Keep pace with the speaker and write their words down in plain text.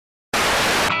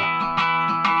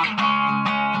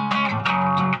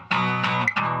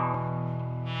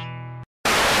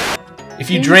If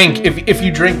you drink, if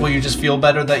you drink, will you just feel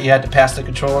better that you had to pass the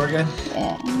controller again?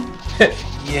 Yeah.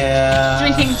 Yeah.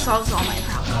 Drinking solves all my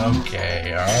problems.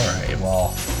 Okay, alright,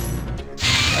 well...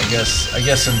 I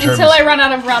guess in terms... Until I run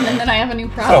out of rum and then I have a new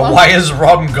problem. Oh, why is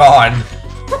rum gone?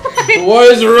 Why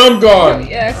is the rum gone?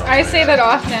 Yes, I say that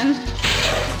often.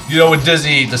 You know, when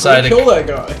Disney decided to kill that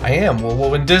guy. I am. Well,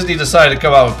 when Disney decided to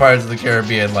come out with Pirates of the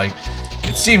Caribbean, like,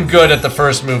 it seemed good at the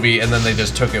first movie, and then they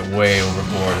just took it way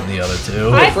overboard in the other two.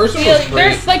 I The first one feel was great.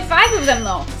 there's like 5 of them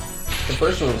though. The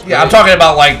first one was great. Yeah, I'm talking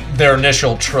about like their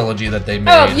initial trilogy that they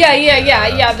made. Oh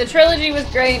yeah. The trilogy was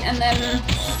great, and then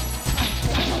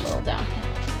a little down.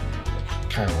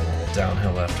 Kind of a little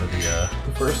downhill after the.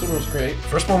 The first one was great.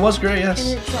 First one was great, yes.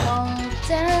 It's all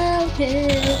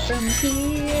downhill from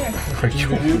here.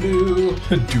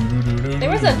 There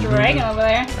was a dragon over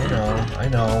there. I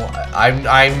know. I'm.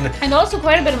 And also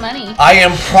quite a bit of money. I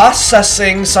am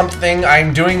processing something.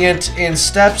 I'm doing it in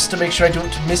steps to make sure I don't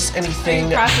miss Are you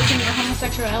anything. processing your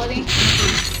homosexuality?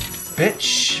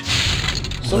 Bitch.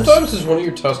 Sometimes is one of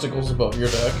your testicles above your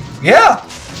neck. Yeah.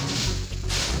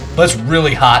 But it's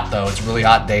really hot though. It's a really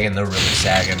hot day and they're really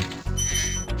sagging.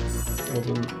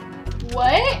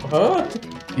 What? Huh?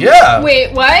 Yeah.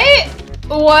 Wait, what?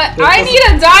 What? I need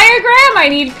a diagram. I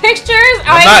need pictures.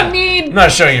 I'm need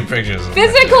not showing you pictures. Of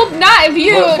physical, not of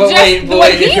you. But just wait,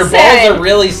 what he if your said. balls are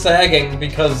really sagging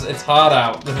because it's hot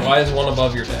out, then why is one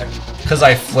above your neck? Because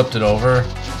I flipped it over.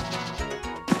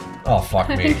 Oh, fuck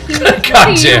me. What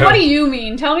God do damn. you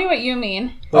mean? Tell me what you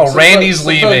mean. Oh, Randy's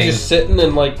sometimes leaving. You're sitting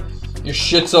and like your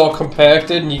shit's all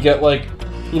compacted and you get like,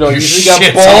 you know, Your you usually got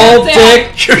shit's ball, all-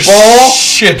 dick, Your ball,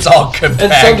 shit's all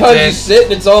compacted. and sometimes you sit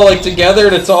and it's all like together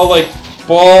and it's all like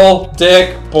ball,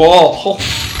 dick, ball.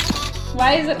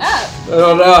 Why is it up? I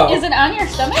don't know. Is it on your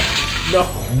stomach? No.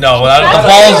 No, That's the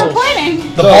what you were balls.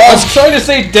 pointing. The No, balls. I'm trying to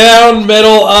say down,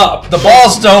 middle, up. The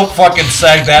balls don't fucking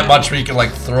sag that much where you can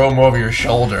like throw them over your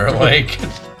shoulder. Like,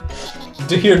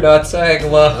 Do your nuts hang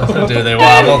low? do they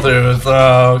wobble through?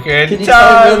 So can Can you you tie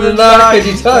tie him in them the knot? Can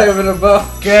you tie him in a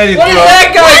bow? Can you What is throw?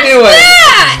 that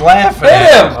guy doing? Laughing Hit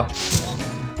at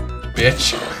him!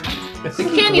 bitch. I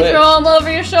think Can he you glitched. throw them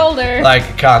over your shoulder? Like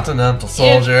a continental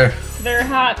soldier. They're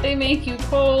hot, they make you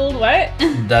cold. What?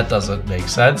 That doesn't make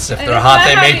sense. If they're Isn't hot, that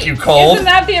they how make the- you cold. Isn't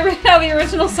that how the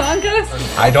original song goes?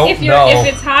 I don't If know.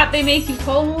 it's hot, they make you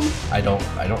cold. I don't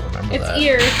remember It's that.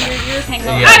 ears. Your ears hang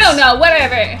low. Yes. I don't know.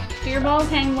 Whatever. Do your balls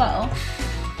hang low?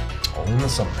 Only in the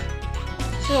summer.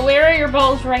 So where are your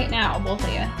balls right now, both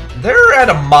of you? They're at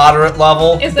a moderate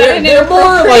level. Is that an They're more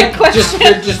inappropriate like question?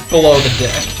 they're just below the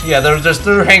dick. Yeah,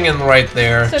 they're hanging right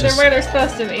there. So they're where they're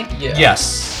supposed to be. Yeah.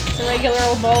 Yes. It's a regular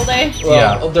old ball day.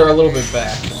 Well, they're a little bit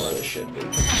back from where they should be.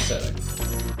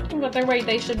 Sitting. But they're where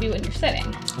they should be when you're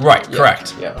sitting. Right. Yeah.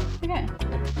 Correct. Yeah. Okay.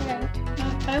 Okay.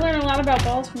 I learn a lot about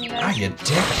balls from you Ah, guys. you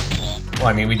dick. Well,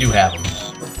 I mean, we do have them.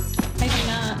 I do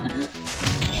not.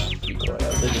 Be glad.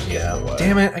 They just get in the way.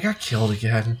 Damn it! I got killed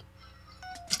again.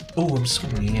 Oh, I'm so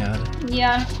mad.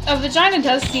 Yeah. A vagina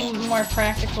does seem more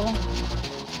practical.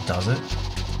 Does it?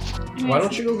 Why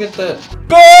don't you go get that?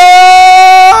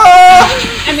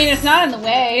 I mean, it's not in the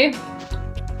way.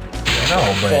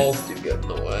 No, but Balls do get in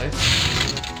the way.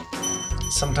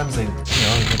 sometimes they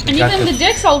And got even the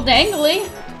dick's all dangly.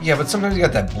 yeah, but sometimes you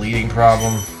got that bleeding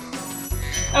problem.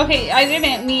 Okay, I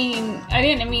didn't mean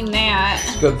that.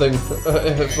 It's a good thing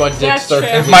if my dick That's starts.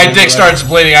 true. If my dick starts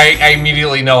bleeding, I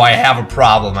immediately know I have a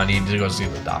problem. I need to go see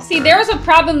the doctor. See, there's a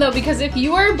problem though, because if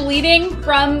you were bleeding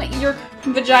from your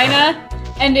vagina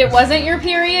and it wasn't your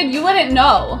period, you wouldn't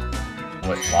know.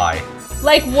 What? Why?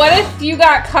 Like, what if you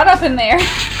got cut up in there?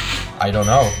 I don't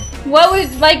know. What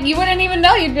would, like, you wouldn't even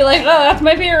know. You'd be like, oh, that's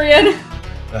my period.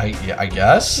 Yeah, I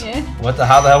guess. Yeah. What the?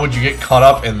 How the hell would you get caught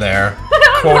up in there? I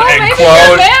don't Quote know, maybe unquote.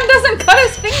 your man doesn't cut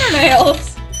his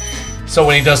fingernails. So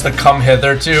when he does the come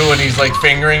hither too, and he's like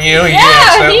fingering you, he Yeah,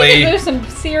 he accidentally. can do some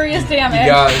serious You damage.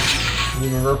 guys, you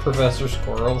remember Professor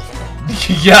Squirrel?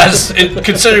 Yes,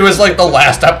 considering it was like the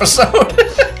last episode.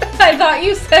 I thought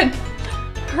you said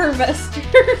pervester.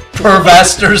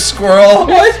 Pervester squirrel.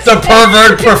 What? The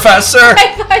pervert professor.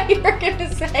 I thought you were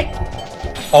gonna say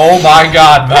Oh my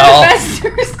God, Mel.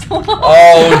 pervester squirrel.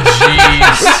 Oh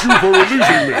jeez. Thank you for releasing me.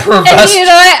 And you Pervester.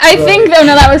 know what? I think though,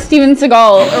 no, that was Steven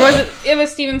Seagal, or was it? It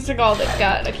was Steven Seagal that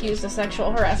got accused of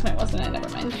sexual harassment, wasn't it? Never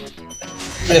mind.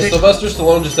 Yeah, Sylvester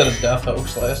Stallone just had a death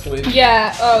hoax last week.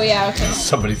 Yeah. Oh yeah. Okay.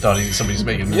 Somebody thought somebody's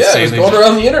making Yeah, he was insane going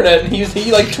around the internet and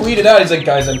he like tweeted out. He's like,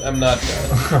 guys, I'm not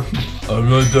dead. I'm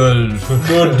not done.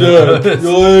 Not dead.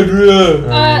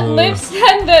 Liv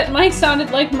said that Mike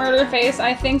sounded like Murderface,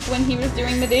 I think, when he was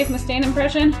doing the Dave Mustaine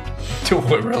impression.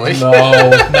 Really?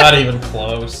 No, not even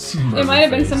close. It might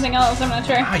have been something else, I'm not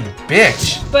sure. Hi,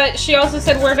 bitch. But she also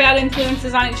said we're bad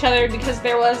influences on each other because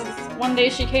there was one day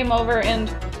she came over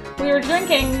and we were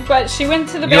drinking, but she went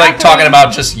to the bathroom. You like talking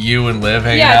about just you and Liv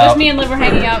hanging out? Yeah, just me and Liv were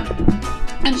hanging out.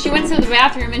 And she went to the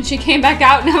bathroom and she came back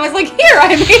out and I was like, here,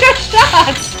 I made a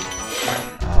shot!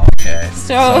 Okay.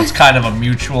 So it's kind of a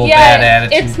mutual bad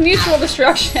attitude. It's mutual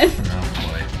destruction. Oh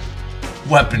boy.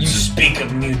 Weapons. You speak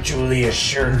of mutually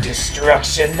assured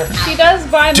destruction. She does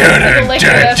buy most of the liquor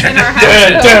that's in our house.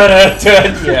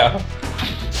 Yeah.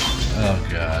 Oh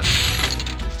god.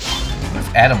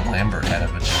 If Adam Lambert had a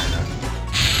vagina,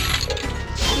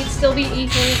 He'd still be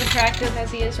equally as attractive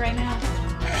as he is right now.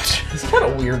 He's kind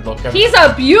of weird looking. He's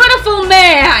a beautiful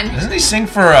man! doesn't he sing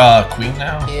for Queen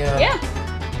now? Yeah.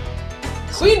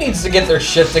 Queen needs to get their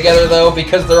shit together though,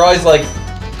 because they're always like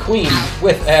Queen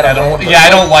with Adam Lambert. Yeah, I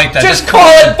don't like that. Just call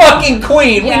it fucking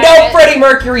Queen. Yeah, we know Freddie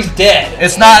Mercury's dead.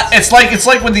 It's not. It's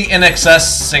like when the NXS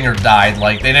singer died.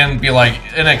 Like they didn't be like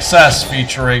NXS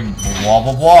featuring blah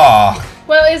blah blah.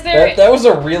 Well, is there... That was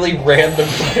a really random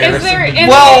comparison. Is there to any...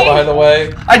 well, by the way,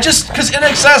 Because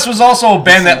NXS was also a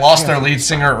band that lost their lead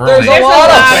singer early. There's a lot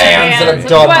of bands that have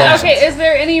done that. Okay, is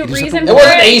there any reason it for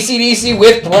wasn't it? AC/DC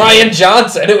with Brian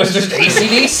Johnson. It was just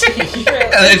AC/DC.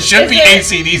 It should be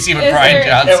AC/DC with Brian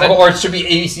Johnson. Or it should be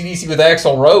AC/DC with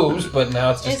Axl Rose, but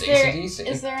now it's just AC/DC.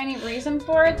 Is there any reason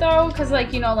for it though? Because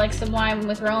like like Sublime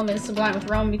with Rome is Sublime with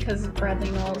Rome because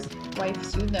Bradley Mill's wife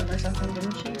sued them or something,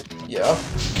 didn't she? Yeah.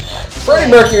 Freddie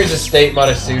Mercury's estate might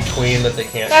have sued Queen that they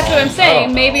can't. That's what I'm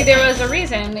saying. Maybe there was a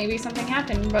reason. Maybe something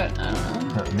happened, but I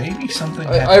don't know. Maybe something.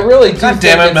 I really do. God think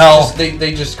damn it, Mel.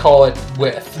 They just call it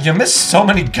with. You missed so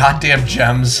many goddamn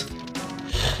gems.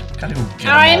 Gotta go get them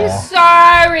I'm all.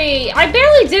 sorry. I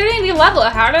barely did any level.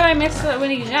 How did I miss so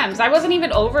many gems? I wasn't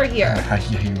even over here. Yeah,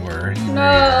 you were.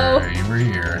 No. You were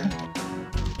here.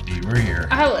 You were here.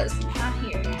 I was not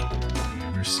here.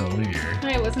 You were so here.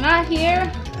 I was not here.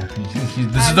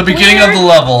 This is the beginning of the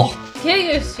level. Get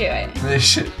used to it. This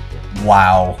shit.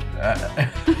 Wow.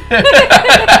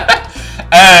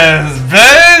 As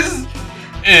best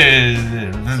I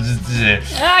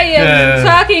am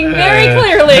talking very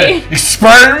clearly.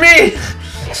 Pardon me?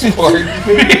 Pardon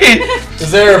me? Is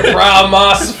there a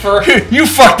promise for? You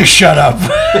fucking shut up.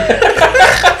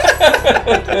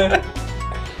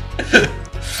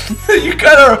 You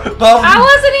kind of. I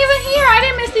wasn't even here. I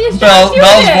didn't miss these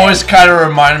Mel's voice kind of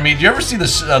reminded me. Do you ever see the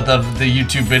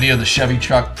YouTube video, the Chevy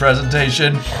truck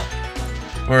presentation,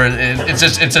 where it's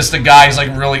just the guy who's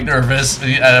like really nervous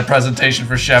at a presentation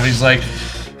for Chevy. He's like,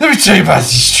 "Let me tell you about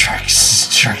these trucks.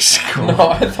 This truck's cool." No,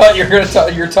 I thought you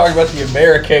were talking about the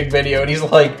American video, and he's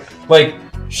like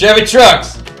Chevy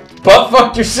trucks. Butt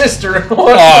fucked your sister.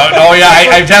 Oh yeah,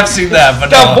 I have seen that,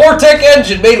 but got a Vortec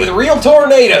engine made with real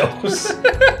tornadoes.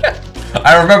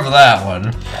 I remember that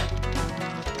one.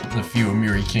 The few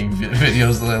Amiri King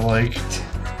videos that I like.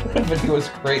 That video was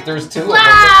great. There's two of them.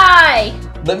 Why?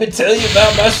 Let me tell you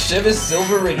about my Chevy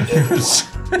Silverado.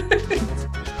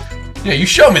 Yeah, you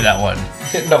showed me that one.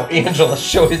 No, Angela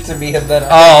showed it to me, and then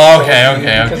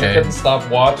because I couldn't stop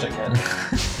watching it.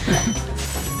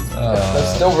 I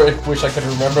still wish I could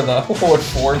remember what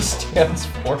Ford stands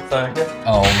for thing.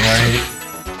 Oh, right.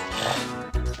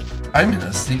 I'm in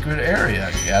a secret area,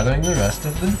 gathering the rest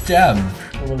of the gem.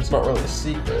 Well, it's not really a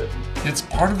secret. It's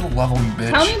part of the level, you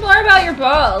bitch. Tell me more about your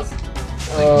balls.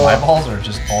 Like my balls are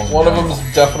just balls. One of them is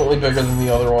definitely bigger than the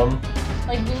other one.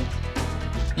 Like boots?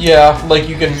 Yeah, like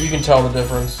you can tell the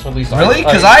difference. At least really,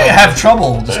 because I have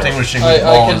trouble distinguishing which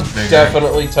ball is bigger. I can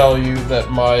definitely tell you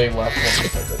that my left one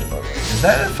is bigger than my right. Is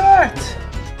that a fact?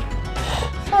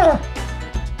 Huh.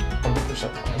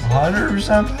 100% positive.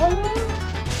 100% positive?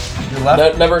 Your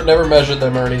left? Never measured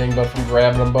them or anything, but from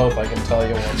grabbing them both, I can tell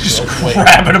you one. Just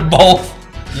grabbing them both?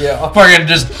 Yeah.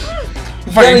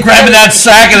 Fucking grabbing that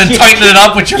sack and then tightening it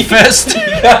up with your fist?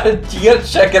 You gotta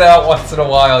check it out once in a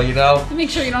while, you know? Make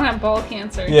sure you don't have ball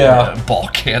cancer. Yeah. Ball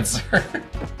cancer.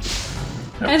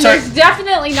 And there's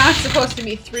definitely not supposed to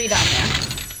be 3 down there.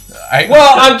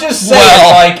 Well, I'm just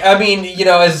saying, like, I mean, you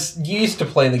know, as you used to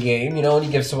play the game, you know, and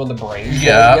you give someone the brain.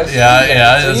 Yeah.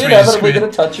 So you're inevitably gonna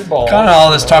touch your ball. Kind of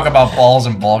all this talk about balls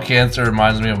and ball cancer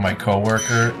reminds me of my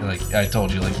coworker. Like I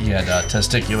told you, like he had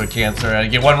testicular cancer. I had to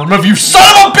get one removed. You son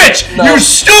of a bitch! No, you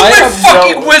stupid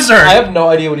fucking wizard! I have no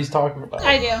idea what he's talking about.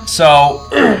 I do. So,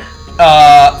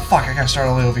 fuck, I gotta start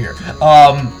all the way over here.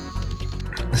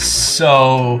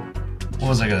 So, what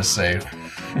was I gonna say?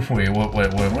 Wait, what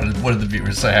did the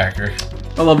viewers say, Hacker?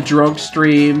 I love drunk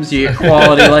streams. You get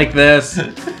quality like this.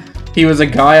 He was a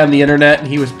guy on the internet and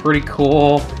he was pretty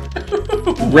cool.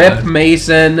 Rip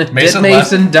Mason. Did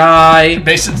Mason die?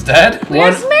 Mason's dead?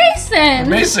 Where's Mason? Where'd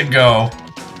Mason go?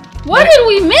 What did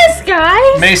we miss,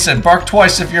 guys? Mason, bark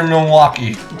twice if you're in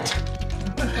Milwaukee.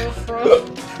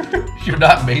 You're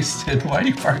not Mason. Why are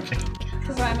you barking?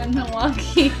 Because I'm in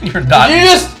Milwaukee. You're not. Did you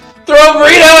just throw a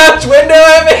burrito out the window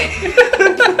at me?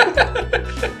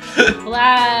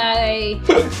 Fly.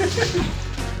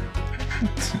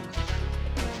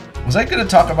 Was I gonna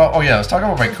talk about? Oh yeah, I was talking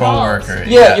about my coworker.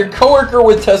 Yeah, your coworker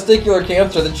with testicular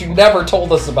cancer that you never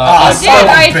told us about. Oh, I did.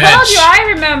 I bitch. told you. I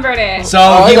remembered it. So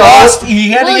he lost.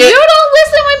 He had to get. You don't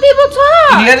listen when people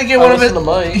talk. He had to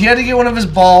get He had to get one of his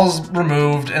balls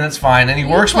removed, and it's fine. And he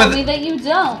works told with. me that you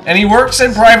don't. And he works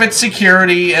in private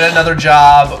security at another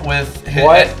job with.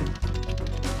 What?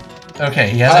 Okay,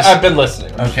 he has. I've been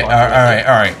listening. Okay, all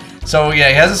right. So yeah,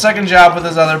 he has a second job with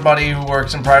his other buddy who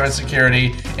works in private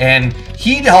security, and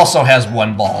he also has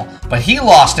one ball, but he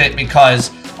lost it because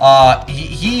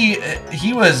he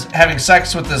was having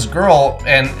sex with this girl,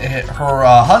 and her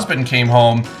husband came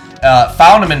home,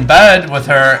 found him in bed with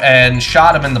her, and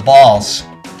shot him in the balls.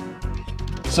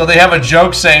 So they have a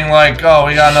joke saying like, "Oh,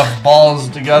 we got enough balls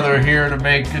together here to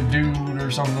make a dude,"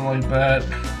 or something like that.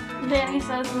 Danny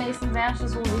says Mason's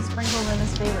ashes will be sprinkled in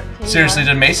his favorite cave. Seriously,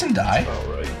 did Mason die?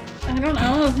 All right. I don't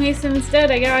know. Mason's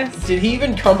dead, I guess. Did he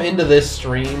even come into this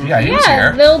stream? Yeah, he was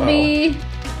here. They'll be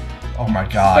Oh my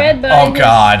god. spread by Oh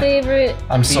god. his favorite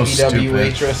I'm so BBW stupid.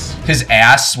 waitress. His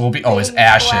ass will be. Oh, his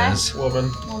ashes. Woman.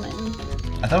 woman.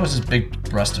 I thought it was his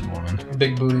big-breasted woman.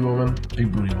 Big booty woman.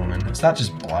 Big booty woman. It's not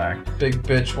just black. Big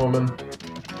bitch woman.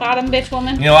 Bottom bitch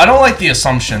woman. You know, I don't like the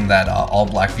assumption that all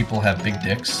black people have big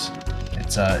dicks.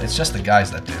 It's just the guys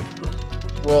that do.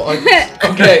 Well,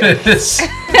 okay.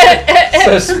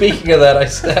 So speaking of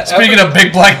that, Speaking of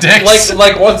big black dicks,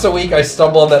 like once a week I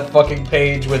stumble on that fucking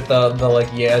page with the like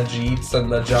Jeets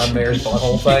and the John Mayer's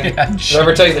butthole thing. Yeah, Did I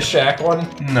ever tell you the Shaq one?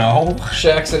 no.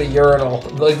 Shaq's in a urinal.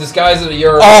 Like this guy's in a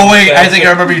urinal. Oh wait, I think I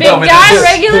remember you Big told me guy, this.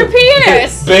 regular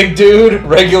penis. Big dude,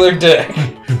 regular dick.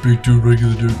 Big dude,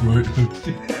 regular dick, right?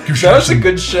 That was a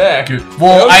good Shaq.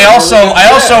 Well, That was a really good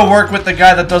I also Shaq. work with the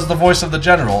guy that does the voice of the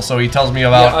general, so he tells me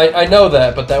about. Yeah, I know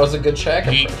that, but that was a good Shaq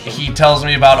impression. He tells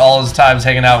me about all his times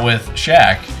hanging out with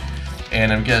Shaq,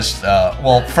 and I'm just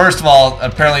well, first of all,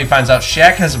 apparently he finds out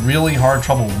Shaq has really hard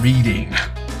trouble reading.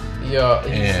 Yeah,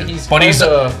 but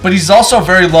he's also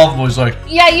very lovable. He's like,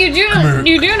 Yeah, you do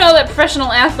know that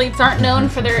professional athletes aren't known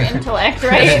for their intellect,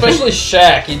 right? especially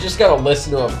Shaq. You just gotta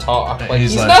listen to him talk. Like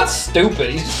He's he's like- not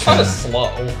stupid. He's just kind of slow.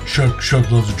 Shaq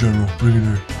loves the general. Bring it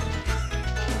here.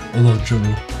 I love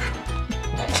general.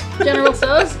 General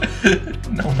So's?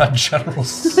 No, not General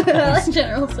So's.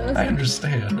 General So's. I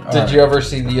understand. Did you ever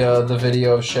see the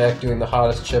video of Shaq doing the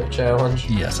hottest chip challenge?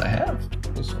 Yes, I have.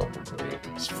 It was fucking great.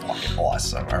 It's fucking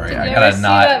awesome. All right, Did I you gotta ever see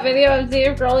not that video of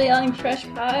Dave Grohl yelling fresh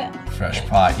pot? fresh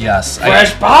pot. Yes,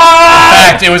 Fresh In pot!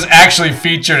 fact, it was actually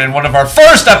featured in one of our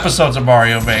first episodes of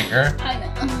Mario Maker. I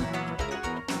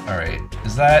know. All right,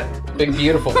 is that? Big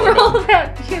beautiful. Roll Woman.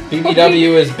 that beautiful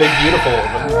BBW is big beautiful.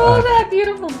 Woman. Roll that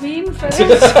beautiful beam first.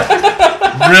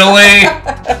 Really?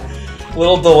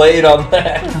 Little delayed on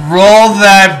that. Roll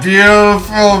that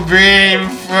beautiful beam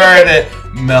for it.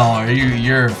 Mel,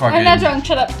 you're fucking. I'm not drunk,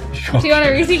 shut up. Do you want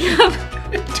a Reese cup?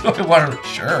 Do I want to?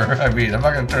 Sure. I mean, I'm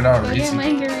not gonna turn down a I Reese. didn't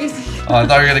like your Reese cup. Oh, I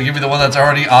thought you were gonna give me the one that's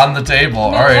already on the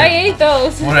table. No, All right. I ate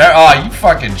those. Whatever. Oh, you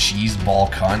fucking cheese ball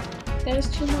cunt. There's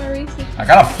 2 more Reese cups. I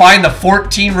gotta find the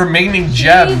 14 remaining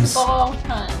gems. Ball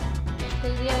cunt.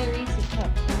 There's the other Reese cup.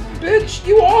 Bitch,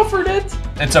 you offered it.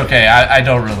 It's okay. I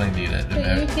don't really need it.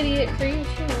 But you could eat it for you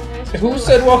too. There's Who 2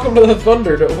 said welcome to the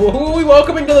Thunderdome? Who are we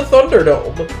welcoming to the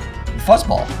Thunderdome?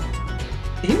 Fuzzball.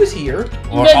 He was here.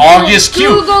 Or The August Q.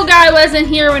 Google guy wasn't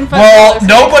here when Well, was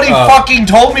nobody Oh. fucking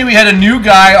told me we had a new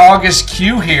guy, August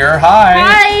Q here. Hi.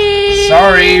 Hi.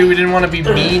 Sorry, we didn't want to be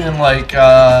mean and like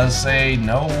say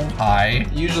no. Hi.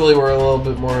 Usually we're a little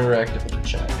bit more interactive in the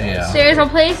chat. Yeah. There's a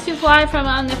place to fly from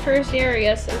on the first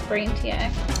area, says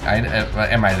Brainiac.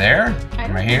 Am I there?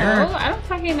 Am I here? know. I don't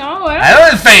fucking know. I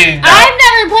don't think. I've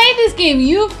never played this game.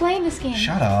 You've played this game.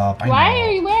 Shut up. I Why know.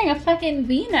 are you wearing a fucking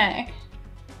V-neck?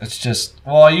 It's just.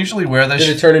 Well, I usually wear this.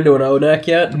 Did it turn into an O-neck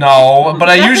yet? No, but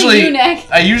I That's a usually. U-neck.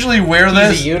 I usually wear He's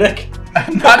this. a eunuch?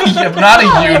 I'm not a No,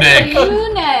 eunuch. it's a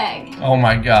U-neck. Oh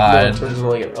my No, it god. turns into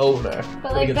like an O-neck.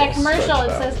 But like that commercial, it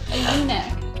says a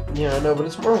U-neck. Yeah, I know, but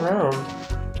it's more round.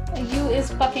 A U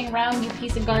is fucking round, you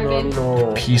piece of garbage.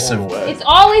 No, Piece of- It's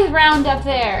always round up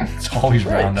there. It's always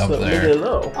round up there.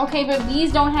 Know. Okay, but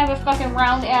these don't have a fucking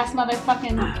round ass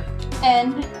motherfucking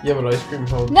And You have an ice cream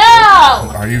cone. no!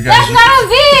 Are you guys? That's not a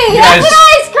V! You That's guys- an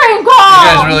ice cream cone! You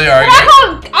guys really are. We're not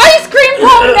called ice cream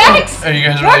cone next! Are you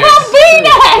guys We're really? called V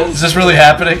next! Is this really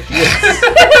happening?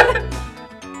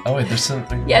 Oh wait, there's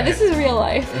something. Yeah, this is real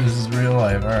life. This is real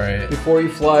life. All right. Before you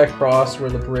fly across where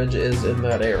the bridge is in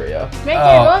that area. Right there,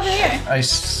 Oh. go over here. I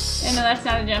No, that's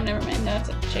not a gem, never mind. That's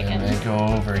a chicken. And then go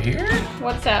over here.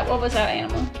 What's that? What was that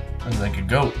animal? It's like a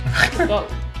goat. Well,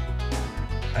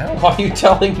 I don't. Why are you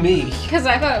telling me? because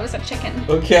I thought it was a chicken.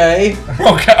 Okay.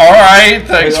 Okay. All right.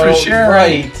 Thanks for sharing.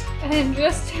 Right. I'm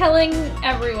just telling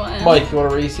everyone. Mike, you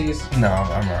want a Reese's? No,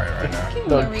 I'm alright right now. Give me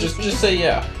No, a just Reese's. say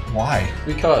yeah. Why?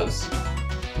 Because.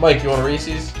 Mike, you want a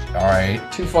Reese's? All right.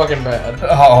 Too fucking bad.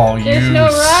 Oh, There's you no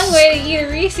wrong way to eat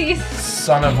a Reese's.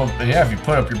 son of a. Yeah, if you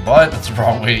put up your butt, that's the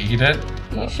wrong way to eat it.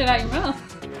 You shit out your mouth.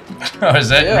 Oh, is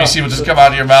that Yeah. Reese will just come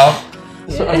out of your mouth?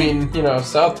 So, I mean, you know,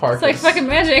 South Park. It's like is- fucking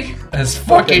magic. It's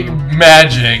fucking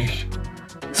magic.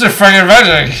 It's a fucking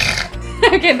magic.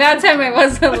 Okay, that time I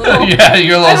was a little. Yeah,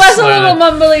 you're a little. I was a slow. little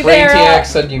mumbly there. Braintiac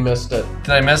said you missed it.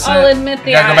 Did I miss it? I'll admit the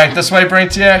You gotta go eye. back this way,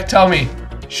 Braintiac. Tell me.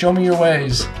 Show me your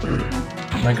ways.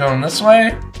 Am I going this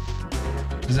way?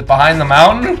 Is it behind the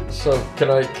mountain? So can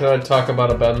I talk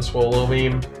about a Ben Swallow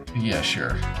meme? Yeah,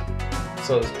 sure.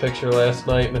 Saw this picture last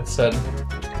night and it said,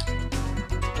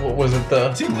 what was it?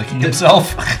 Is The he licking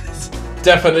himself?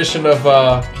 definition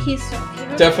of He's so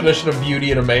cute. definition of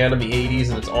beauty in a man in the '80s,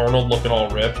 and it's Arnold looking all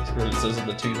ripped. Or it says in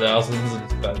the 2000s, and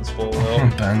it's Ben Swallow.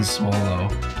 Ben Swallow.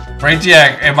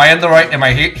 Braintiac, am I in the right? Am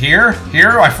I here?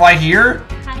 Here? I fly here?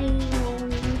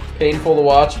 Painful to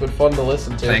watch, but fun to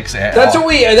listen to. Thanks, That's what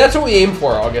we aim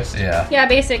for, August. Yeah. Yeah,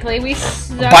 basically, we.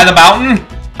 By the mountain?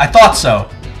 I thought so.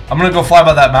 I'm gonna go fly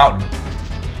by that mountain.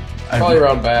 Probably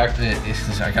around back.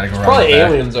 I gotta go around Probably the back.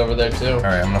 aliens over there too.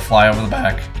 Alright, I'm gonna fly over the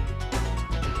back.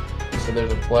 So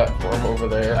there's a platform over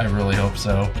there. I really hope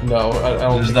so. No, I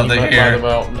don't There's think nothing he meant here. by the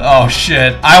mountain. Oh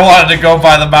shit. I wanted to go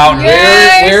by the mountain.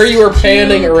 Yeah. Where you were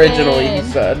panning stupid. originally, he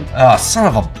said. Oh, son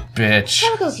of a bitch.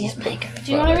 I'll go get Mike.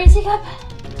 Do you want a Reese cup?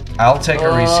 I'll take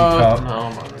a Reese cup.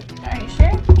 No, Are you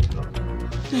sure?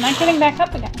 I'm not getting back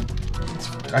up again.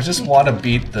 I just want to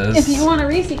beat this. If you want a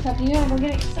Reese cup, you gotta go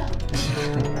get it yourself.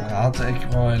 I'll take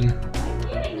one. I'm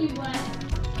getting you one.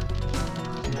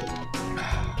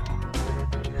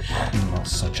 I'm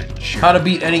such a jerk. How to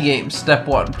beat any game. Step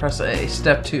 1, press A.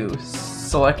 Step 2,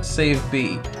 select save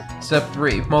B. Step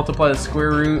 3, multiply the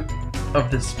square root of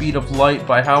the speed of light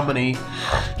by how many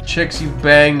chicks you've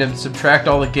banged and subtract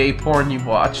all the gay porn you've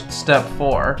watched. Step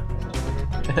 4.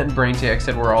 And Braintiac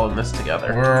said we're all in this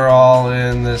together. We're all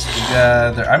in this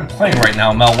together. I'm playing right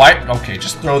now, Mel. Why? Okay,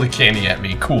 just throw the candy at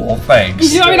me. Cool, thanks.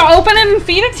 Do you want me to open it and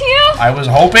feed it to you? I was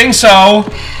hoping so.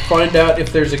 Find out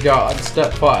if there's a god.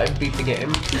 Step 5, beat the game.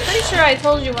 I'm pretty sure I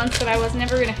told you once that I was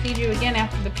never gonna feed you again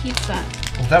after the pizza.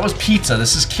 Well, that was pizza.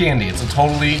 This is candy. It's a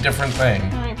totally different thing.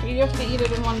 Alright, but you have to eat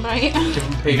it in one bite. Give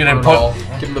him paper gonna and put- all.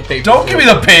 Give him the paper. Don't give me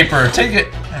the paper. Take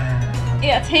it.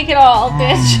 Yeah, take it all,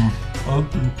 bitch.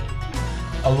 Okay.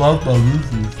 I love the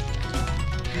Reese's.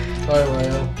 Bye,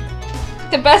 Ryan.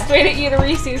 The best way to eat a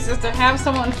Reese's is to have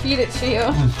someone feed it to you.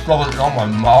 Throw it on my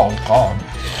mouth. God.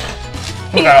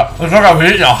 It's like I'm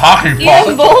eating a hockey Eat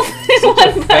them puck. both in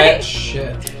one Fat bite.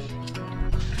 shit.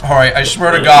 Alright, I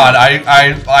swear to God,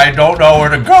 I don't know where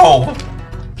to go.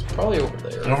 Probably over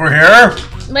there. Over here?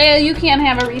 Leia, you can't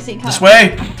have a Reese cup. This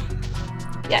way?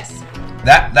 Yes.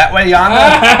 That way, Yana?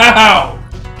 Ow!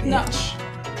 No.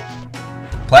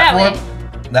 Platform?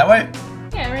 That way?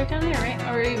 Yeah, right down there, right?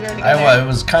 Or you already got there? It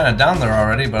was kind of down there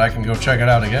already, but I can go check it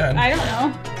out again. I don't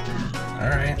know.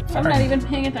 Alright, I'm not fine. even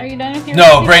paying it. Are you done with your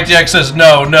No, Reese's? Brainjack says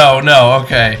no,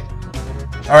 okay.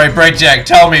 Alright, Brainjack,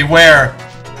 tell me where.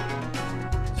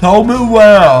 Tell me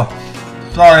where.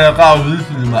 Sorry, I got this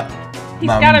in my... He's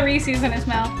got a Reese's in his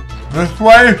mouth. This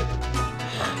way?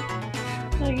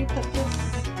 So you put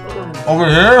this... Over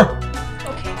here?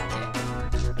 Okay.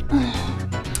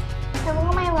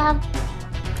 Hello, my love.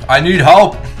 I need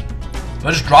help.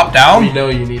 Let's drop We down. know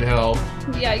you need help.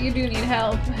 Yeah, you do need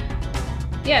help.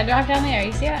 Yeah, drop down there.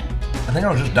 You see that? I think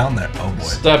I was just down there. Oh boy.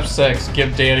 Step 6,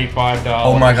 give Danny $5.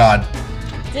 Oh my God.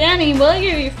 Danny, we'll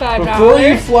give you $5. Before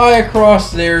you fly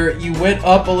across there, you went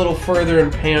up a little further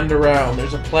and panned around.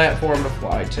 There's a platform to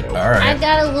fly to. I Alright.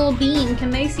 got a little bean. Can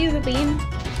they see the bean?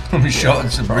 Let me show it.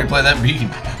 Replay that beat.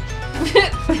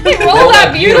 Roll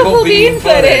that beautiful bean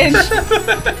footage.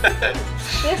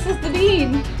 This is the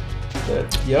bean.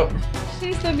 Yep.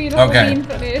 She's the beautiful Okay. bean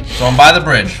footage. So I'm by the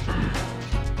bridge.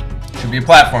 Should be a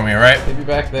platform here, right? Maybe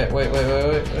back that. Wait.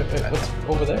 What's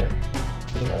over there?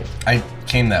 To the right. I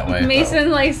came that way. Mason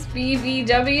likes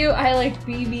BBW. I like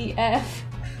BBF.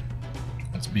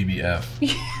 What's BBF?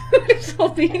 It's all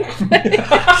being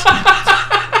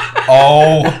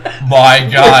Oh my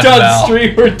god, We're done, Mel.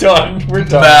 Street. We're done. We're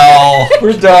done. Mel.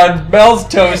 We're done. Mel's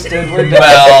toasted. We're done.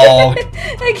 Mel.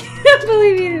 I can't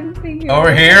believe you didn't think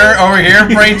Over here,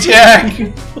 Brain Jack.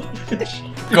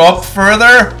 Go up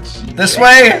further. This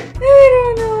way.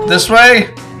 I don't know. This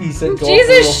way. He said, go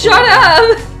Jesus, shut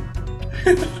up!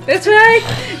 This way?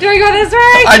 Do I go this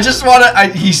way? I just want to.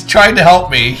 He's trying to help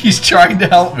me. He's trying to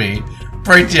help me.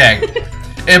 Brain Jack.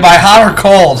 Am I hot or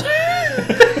cold?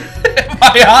 Am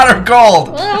I hot or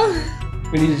cold?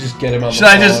 Well, We need to just get him on Should the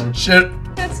I phone. just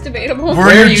should? that's debatable.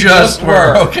 Where you you just just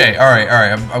were? were. Okay, all right.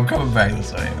 I'm coming back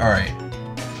this way. All right.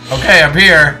 Okay, I'm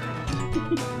here.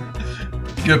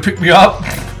 You gonna pick me up?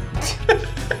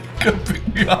 Gonna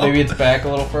pick me up? Maybe it's back a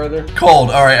little further. Cold.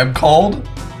 All right, I'm cold.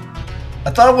 I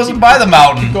thought it wasn't by the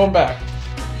mountain. Keep going back.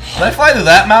 Did I fly to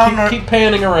that mountain? Or... Keep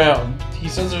panning around. He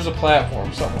says there's a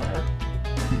platform somewhere.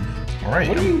 All right.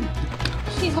 What are you?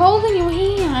 She's holding your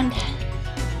hand.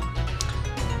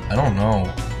 I don't know.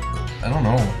 I don't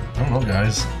know,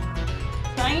 guys.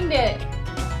 Find it.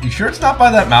 You sure it's not by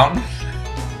that mountain?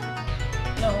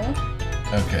 No.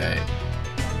 Okay.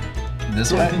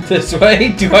 This way? This way?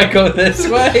 Do I go this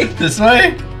way? This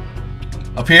way?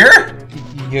 Up here?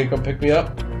 You gonna come pick me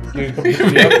up? You gonna come pick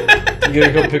me up? You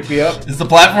gonna come pick me up? Is the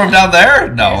platform down there?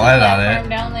 No, There's a that's not platform it.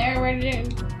 down there. Where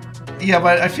did you? Yeah,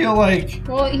 but I feel like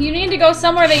Well, you need to go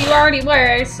somewhere that you already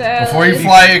were. So before you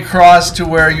fly across to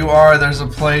where you are, there's a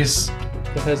place.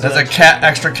 There's a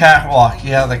extra catwalk.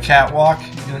 Yeah, the catwalk.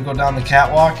 You gonna go down the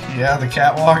catwalk? Yeah, the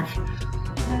catwalk.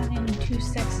 I'm too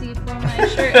sexy for my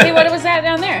shirt. Hey, what was that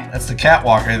down there? That's the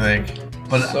catwalk, I think.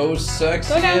 But So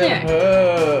sexy. Go down there. and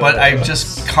her. but I've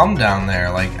just come down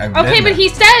there. Like I've Okay, been but there. he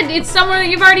said it's somewhere that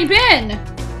you've already been.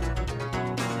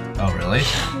 Oh really?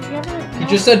 Have you ever? He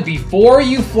just said before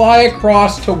you fly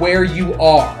across to where you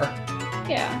are.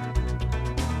 Yeah.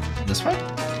 This way?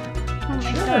 Oh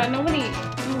my god, nobody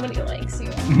likes you.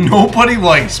 Nobody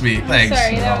likes me. Thanks.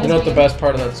 sorry, that You was- know what the best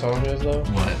part of that song is though?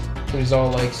 What? When he's all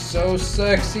like, so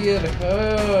sexy and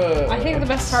her. I think the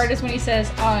best part is when he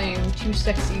says, "I'm too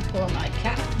sexy for my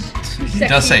cat." Too He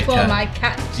does say for cat. my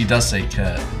cat. He does say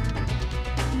cat.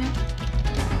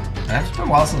 It's been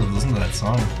a while since I've listened to that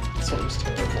song. That song's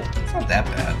terrible. It's not that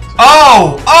bad.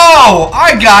 Oh! Oh!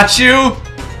 I got you!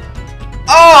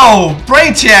 Oh!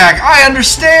 Brainiac! I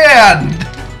understand!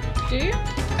 Do you?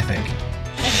 I think.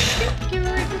 Give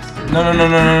her a kiss.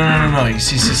 No. You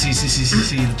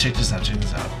see. The check this out. Check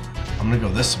this out. I'm gonna go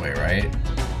this way, right?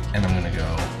 And I'm gonna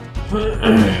go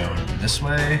this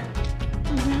way.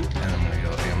 And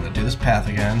I'm gonna do this path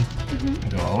again.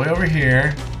 Go all the way over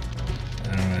here.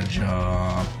 And I'm gonna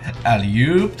jump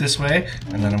alley-oop this way.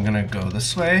 And then I'm gonna go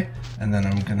this way. And then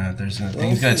there's a thing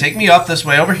that's gonna take me up this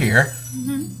way over here.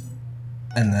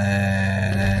 And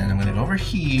then I'm gonna go over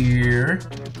here.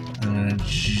 I'm gonna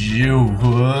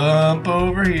jump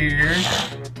over here.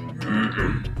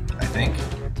 I think.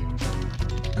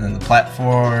 And then the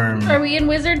platform. Are we in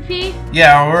Wizard P?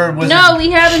 Yeah, we're Wizard. No, we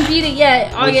haven't beat it yet.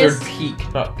 Wizard August.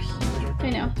 Peak, not Peak. I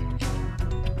know.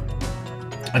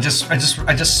 I just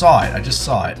saw it. I just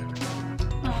saw it.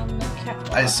 The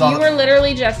catwalk. I saw You the- were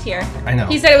literally just here. I know.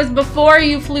 He said it was before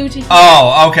you flew to here.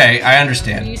 Oh, okay. I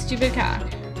understand. You stupid cock.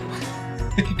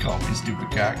 You call me stupid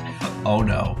cock. Oh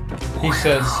no. He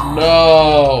says,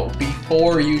 no,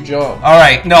 before you jump. All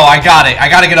right. No, I got it. I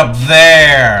gotta get up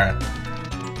there.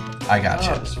 I got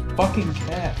Ah, you. this fucking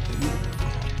cat, dude.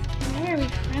 Why are we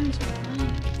friends with him?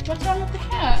 What's wrong with the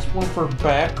cat? One for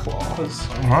back claws.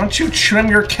 Why don't you trim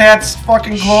your cat's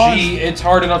fucking claws? It's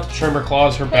hard enough to trim her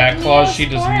claws. Her back he claws, has she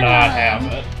does corn not on. have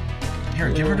it.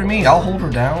 Here, give her to me. I'll hold her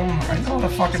down. I know how to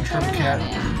fucking trim a cat.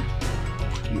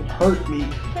 You hurt me.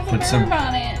 Put some- Put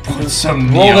on it. Put some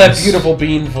Roll that neos. beautiful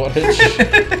bean footage.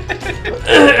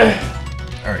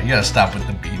 All right, you gotta stop with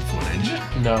the bean footage.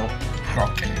 No.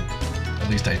 Okay. At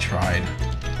least I tried.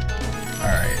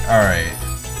 Alright.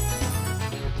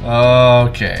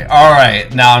 Okay.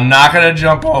 Alright. Now I'm not gonna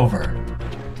jump over.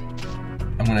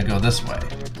 I'm gonna go this way.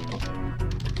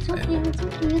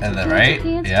 And then, right?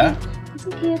 Yeah? It's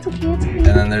okay, it's okay, it's okay. And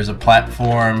then there's a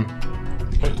platform.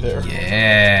 Right there.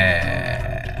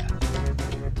 Yeah.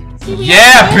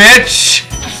 Yeah, bitch!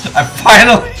 I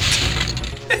finally...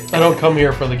 I don't come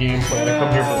here for the gameplay. I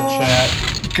come here for the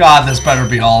chat. God, this better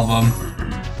be all of them.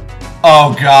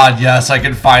 Oh god, yes, I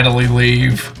can finally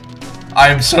leave. I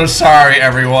am so sorry,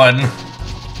 everyone.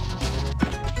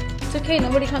 It's okay,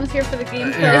 nobody comes here for the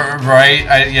gameplay. You're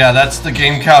right? Yeah, that's the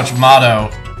Game Couch motto.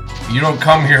 You don't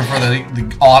come here for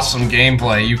the awesome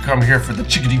gameplay. You come here for the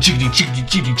chickadee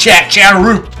chat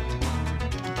chatteroo.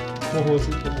 What was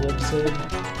it the lip said?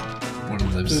 What do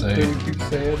they Do say? we keep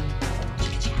saying?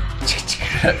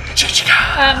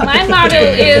 My motto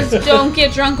is don't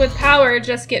get drunk with power,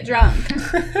 just get drunk.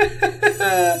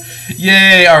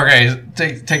 Yay! Okay,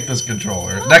 take this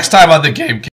controller. Next time on the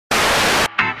game.